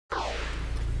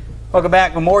Welcome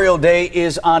back. Memorial Day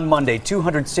is on Monday.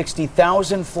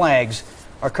 260,000 flags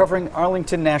are covering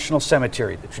Arlington National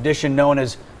Cemetery. The tradition known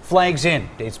as Flags In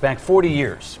dates back 40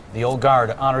 years. The Old Guard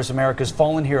honors America's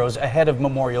fallen heroes ahead of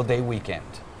Memorial Day weekend.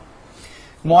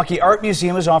 Milwaukee Art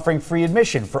Museum is offering free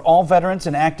admission for all veterans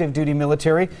and active duty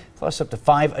military, plus up to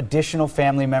 5 additional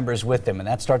family members with them. And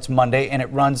that starts Monday and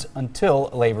it runs until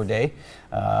Labor Day.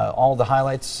 All the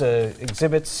highlights,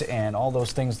 exhibits, and all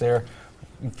those things there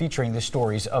featuring the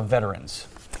stories of veterans.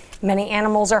 Many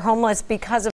animals are homeless because of